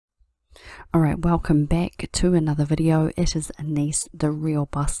Alright, welcome back to another video. It is Anise, the Real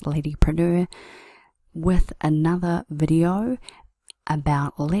Boss Ladypreneur, with another video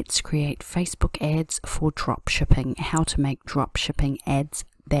about let's create Facebook ads for dropshipping, how to make dropshipping ads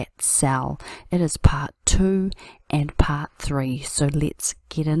that sell. It is part 2 and part 3, so let's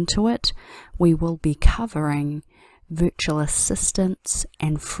get into it. We will be covering virtual assistants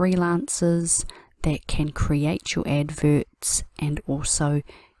and freelancers that can create your adverts, and also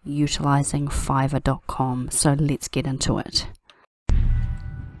utilizing Fiverr.com. So let's get into it.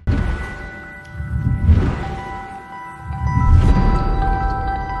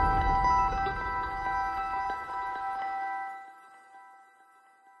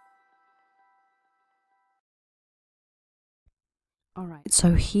 Alright,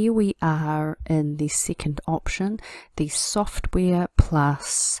 so here we are in the second option, the software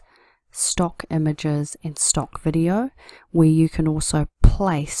plus stock images and stock video, where you can also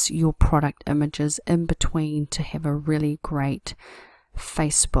place your product images in between to have a really great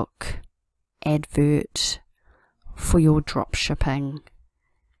Facebook advert for your dropshipping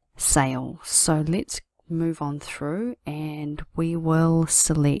sale. So let's move on through and we will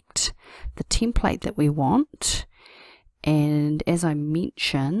select the template that we want. And as I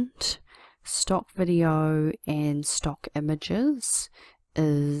mentioned, stock video and stock images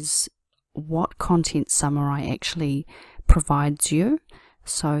is what Content Samurai actually provides you.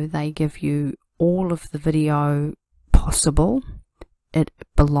 So they give you all of the video possible. It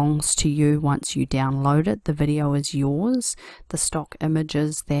belongs to you once you download it. The video is yours. The stock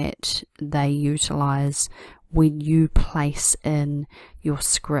images that they utilize when you place in your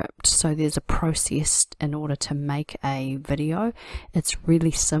script. So there's a process in order to make a video. It's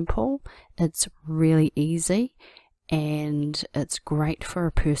really simple. It's really easy. And it's great for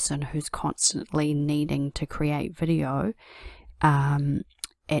a person who's constantly needing to create video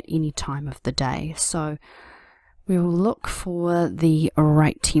at any time of the day. So we'll look for the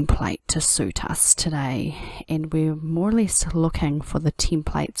right template to suit us today, and we're more or less looking for the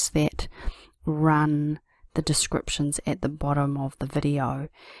templates that run the descriptions at the bottom of the video,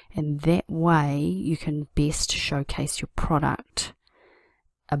 and that way you can best showcase your product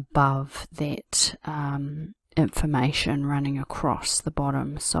above that information running across the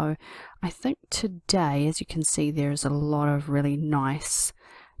bottom. So I think today, as you can see, there's a lot of really nice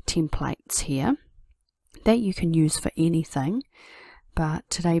templates here that you can use for anything, but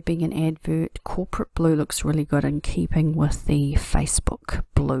today being an advert, corporate blue looks really good in keeping with the Facebook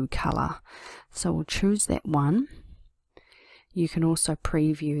blue color, so we'll choose that one. You can also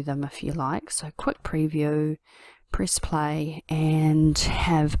preview them if you like, so quick preview, press play and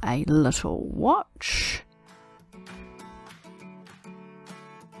have a little watch.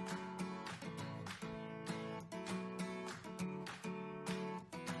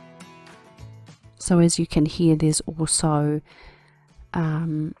 So as you can hear, there's also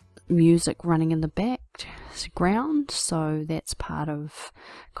music running in the background, so that's part of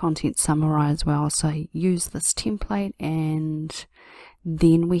Content Samurai as well. So use this template, and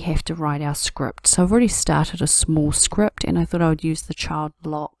then we have to write our script. So I've already started a small script, and I thought I would use the child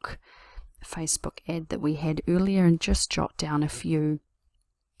lock Facebook ad that we had earlier and just jot down a few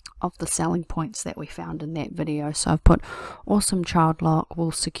of the selling points that we found in that video. So I've put awesome child lock,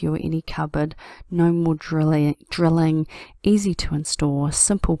 will secure any cupboard, no more drilling, easy to install,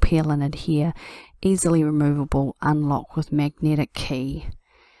 simple peel and adhere, easily removable, unlock with magnetic key.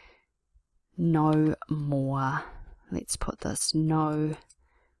 No more, let's put this, no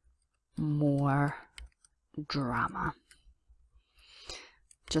more drama.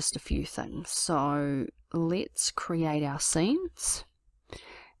 Just a few things. So let's create our scenes,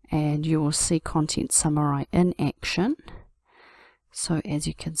 and you will see Content Samurai in action. So as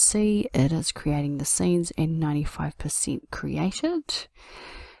you can see, it is creating the scenes and 95% created.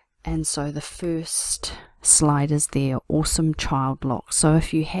 And so the first slide is there, awesome child lock. So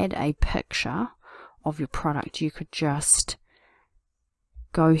if you had a picture of your product, you could just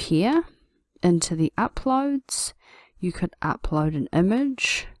go here into the uploads. You could upload an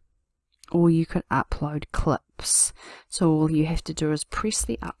image, or you could upload clips. So all you have to do is press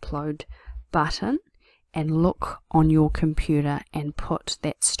the upload button and look on your computer and put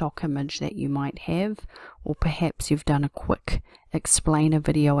that stock image that you might have, or perhaps you've done a quick explainer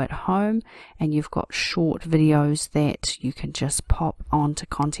video at home and you've got short videos that you can just pop onto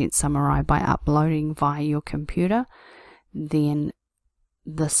Content Samurai by uploading via your computer. Then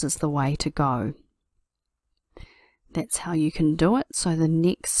this is the way to go. That's how you can do it. So the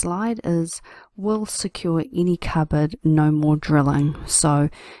next slide is will secure any cupboard, no more drilling. So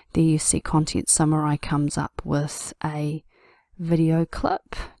there you see Content Samurai comes up with a video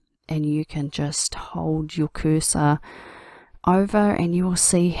clip and you can just hold your cursor over and you will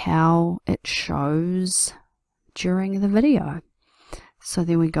see how it shows during the video. So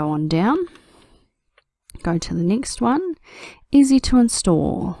then we go on down, go to the next one, easy to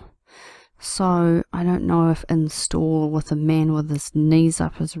install. So I don't know if install with a man with his knees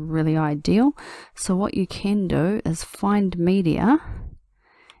up is really ideal. So what you can do is find media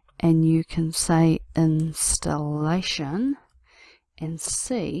and you can say installation and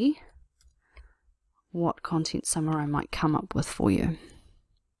see what content summary might come up with for you.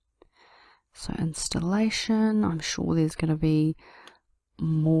 So installation, I'm sure there's going to be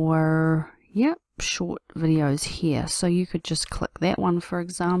more, yep, short videos here. So you could just click that one, for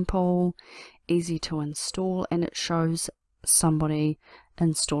example, easy to install, and it shows somebody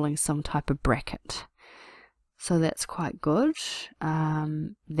installing some type of bracket. So that's quite good.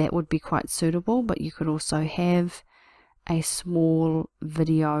 That would be quite suitable, but you could also have a small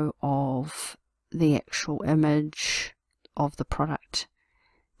video of the actual image of the product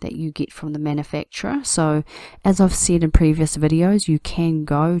that you get from the manufacturer. So as I've said in previous videos, you can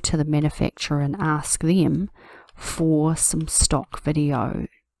go to the manufacturer and ask them for some stock video.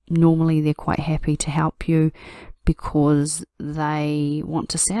 Normally they're quite happy to help you because they want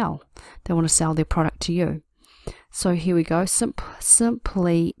to sell. They want to sell their product to you. So here we go,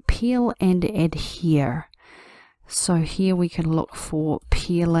 simply peel and adhere. So here we can look for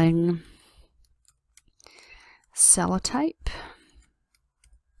peeling sellotape.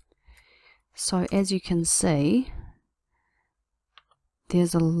 So as you can see,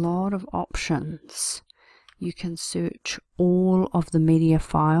 there's a lot of options. You can search all of the media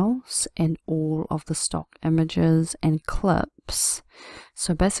files and all of the stock images and clips.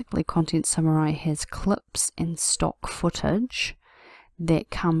 So basically Content Samurai has clips and stock footage that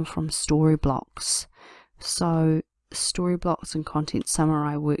come from Storyblocks. So Storyblocks and Content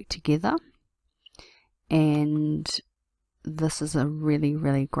Samurai work together, and this is a really,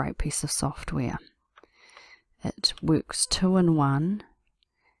 really great piece of software. It works 2-in-1,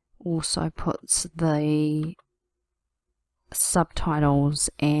 also puts the subtitles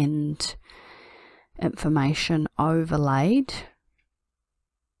and information overlaid,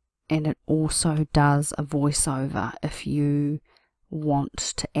 and it also does a voiceover. If you want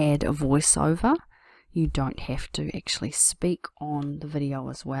to add a voiceover, you don't have to actually speak on the video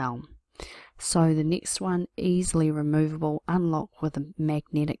as well. So the next one, easily removable, unlock with a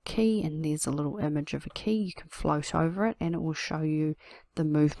magnetic key, and there's a little image of a key. You can float over it and it will show you the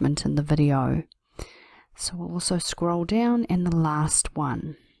movement in the video. So we'll also scroll down, and the last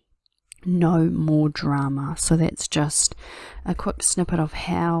one, no more drama. So that's just a quick snippet of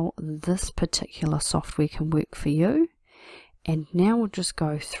how this particular software can work for you. And now we'll just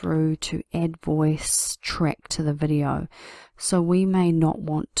go through to add voice track to the video. So we may not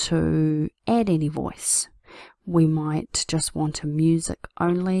want to add any voice. We might just want a music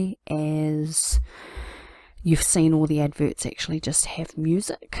only, as you've seen all the adverts actually just have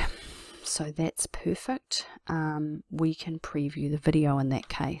music. So that's perfect. We can preview the video in that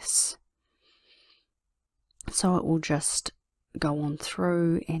case. So it will just go on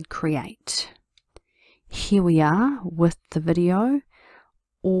through and create. Here we are with the video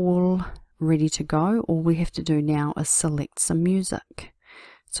all ready to go. All we have to do now is select some music.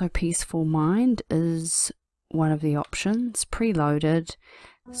 So Peaceful Mind is one of the options, preloaded.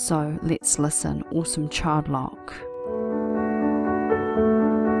 So let's listen. Awesome Child Lock.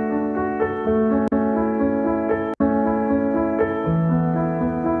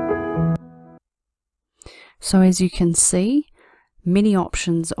 So as you can see, many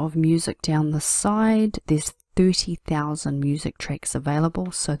options of music down the side. There's 30,000 music tracks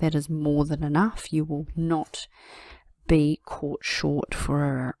available, so that is more than enough. You will not be caught short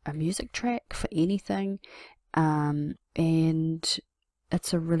for a music track, for anything, and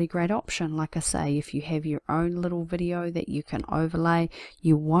it's a really great option. Like I say, if you have your own little video that you can overlay,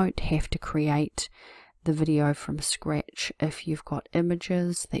 you won't have to create the video from scratch. If you've got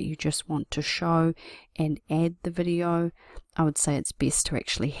images that you just want to show and add the video, I would say it's best to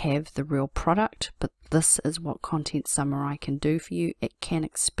actually have the real product, but this is what Content Samurai can do for you. It can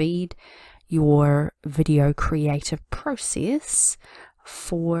speed your video creative process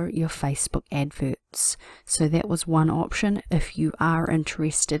for your Facebook adverts. So that was one option. If you are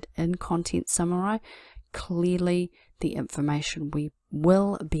interested in Content Samurai, clearly the information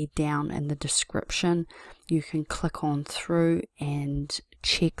will be down in the description. You can click on through and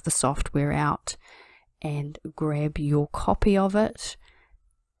check the software out and grab your copy of it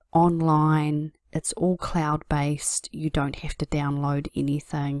online. It's all cloud-based. You don't have to download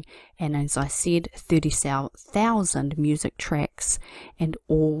anything. And as I said, 30,000 music tracks text and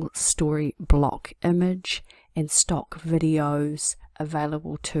all story block image and stock videos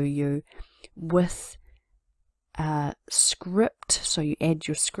available to you with a script. So you add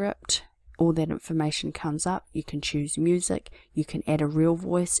your script, all that information comes up. You can choose music, you can add a real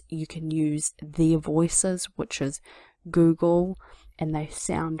voice, you can use their voices, which is Google, and they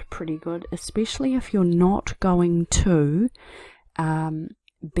sound pretty good, especially if you're not going to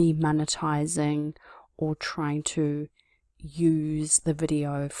be monetizing or trying to use the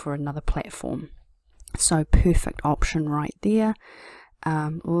video for another platform. So perfect option right there.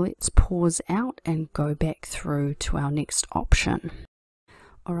 Let's pause out and go back through to our next option.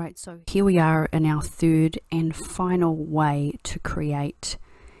 Alright, so here we are in our third and final way to create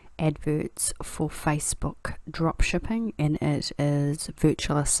adverts for Facebook dropshipping, and it is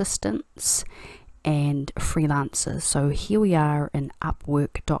virtual assistants and freelancers. So here we are in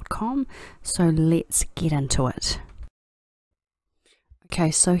Upwork.com, so let's get into it.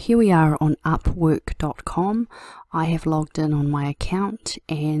 Okay, so here we are on Upwork.com. I have logged in on my account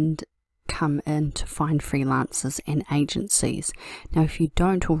and come in to find freelancers and agencies. Now if you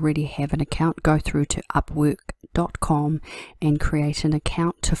don't already have an account, go through to Upwork.com and create an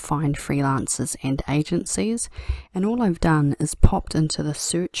account to find freelancers and agencies. And all I've done is popped into the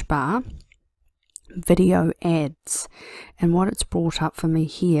search bar video ads, and what it's brought up for me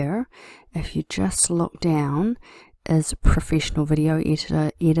here, if you just look down, is professional video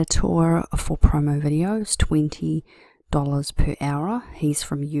editor for promo videos, $20 per hour. He's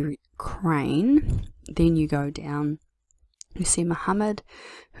from Ukraine. Then you go down, you see Muhammad,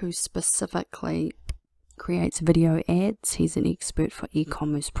 who specifically creates video ads. He's an expert for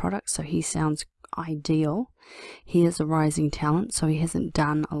e-commerce products, so he sounds ideal. He is a rising talent, so he hasn't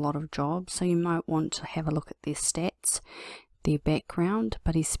done a lot of jobs, so you might want to have a look at their stats, their background,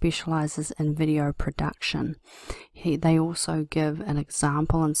 but he specializes in video production. They also give an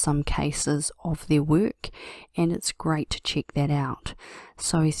example in some cases of their work, and it's great to check that out.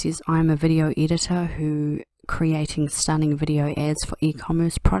 So he says, I'm a video editor who creating stunning video ads for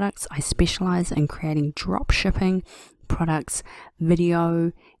e-commerce products. I specialize in creating dropshipping products,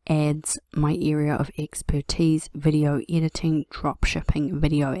 video ads, my area of expertise, video editing, dropshipping,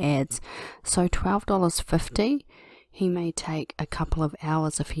 video ads. So $12.50. He may take a couple of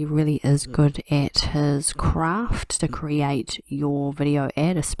hours if he really is good at his craft to create your video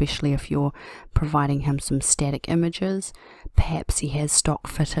ad, especially if you're providing him some static images. Perhaps he has stock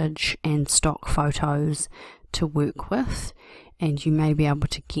footage and stock photos to work with, and you may be able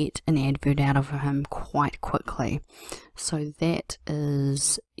to get an advert out of him quite quickly. So that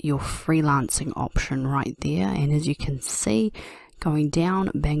is your freelancing option right there. And as you can see, going down,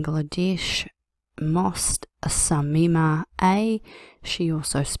 Bangladesh, Most Samima A, she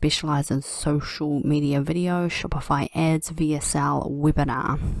also specializes in social media video, Shopify ads, VSL,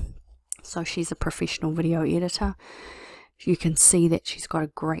 webinar. So she's a professional video editor. You can see that she's got a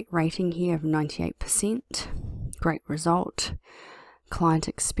great rating here of 98%, great result, client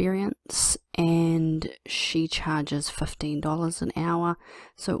experience, and she charges $15 an hour.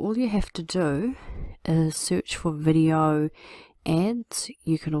 So all you have to do is search for video ads.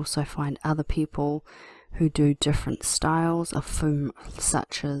 You can also find other people who do different styles of film,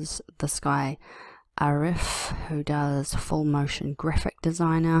 such as this guy Arif, who does full motion graphic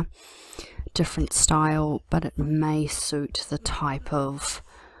designer, different style, but it may suit the type of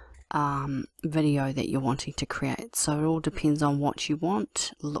video that you're wanting to create. So it all depends on what you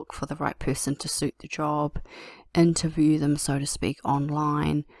want. Look for the right person to suit the job, interview them, so to speak,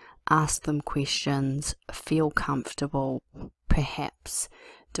 online, ask them questions, feel comfortable, perhaps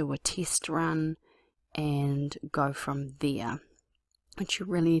do a test run, and go from there. But you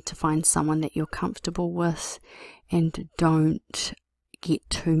really need to find someone that you're comfortable with, and don't get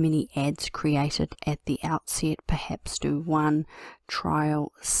too many ads created at the outset. Perhaps do one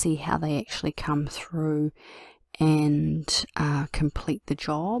trial, see how they actually come through, and complete the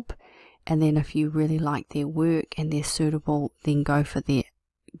job. And then if you really like their work and they're suitable, then go from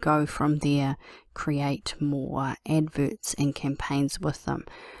there, create more adverts and campaigns with them.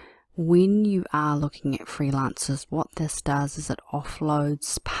 When you are looking at freelancers, what this does is it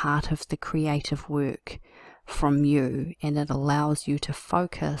offloads part of the creative work from you, and it allows you to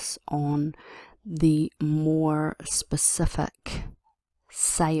focus on the more specific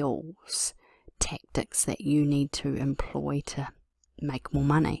sales tactics that you need to employ to make more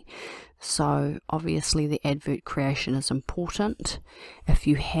money. So obviously the advert creation is important. If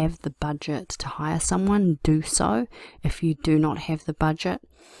you have the budget to hire someone, do so. If you do not have the budget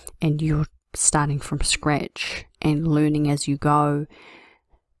and you're starting from scratch and learning as you go,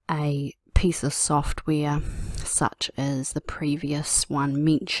 a piece of software such as the previous one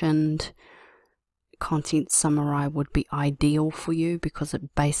mentioned, Content Summary would be ideal for you because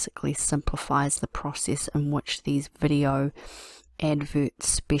it basically simplifies the process in which these video advert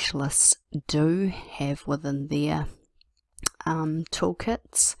specialists do have within their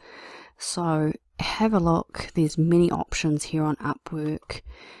toolkits. So have a look. There's many options here on Upwork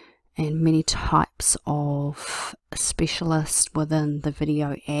and many types of specialists within the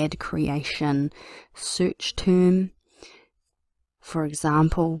video ad creation search term. For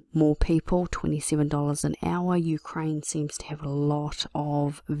example, more people, $27 an hour. Ukraine seems to have a lot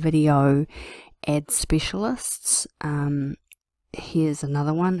of video ad specialists. Here's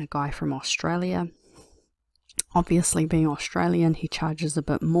another one, a guy from Australia. Obviously, being Australian, he charges a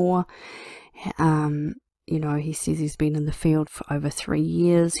bit more. You know, he says he's been in the field for over 3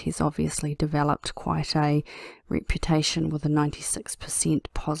 years. He's obviously developed quite a reputation with a 96%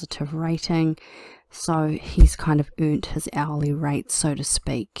 positive rating. So he's kind of earned his hourly rate, so to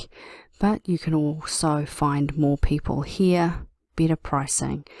speak. But you can also find more people here, better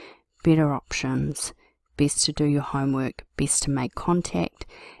pricing, better options, best to do your homework, best to make contact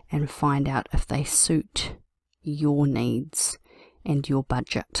and find out if they suit your needs and your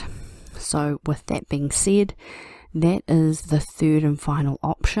budget. So with that being said, that is the third and final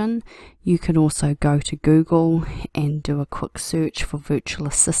option. You can also go to Google and do a quick search for virtual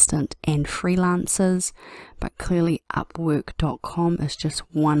assistant and freelancers, but clearly Upwork.com is just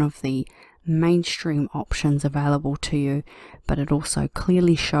one of the mainstream options available to you, but it also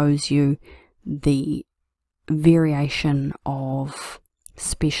clearly shows you the variation of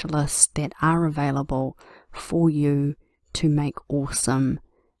specialists that are available for you to make awesome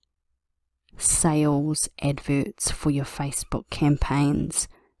sales adverts for your Facebook campaigns,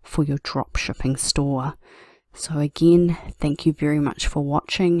 for your dropshipping store. So again, thank you very much for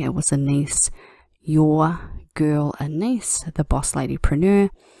watching. It was Anise, your girl Anise, the Boss Ladypreneur.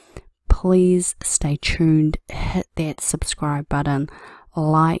 Please stay tuned, hit that subscribe button,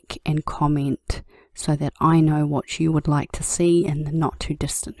 like and comment so that I know what you would like to see in the not too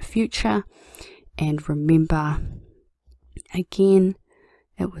distant future. And remember, again,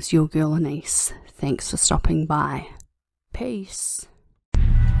 it was your girl Anise. Thanks for stopping by. Peace.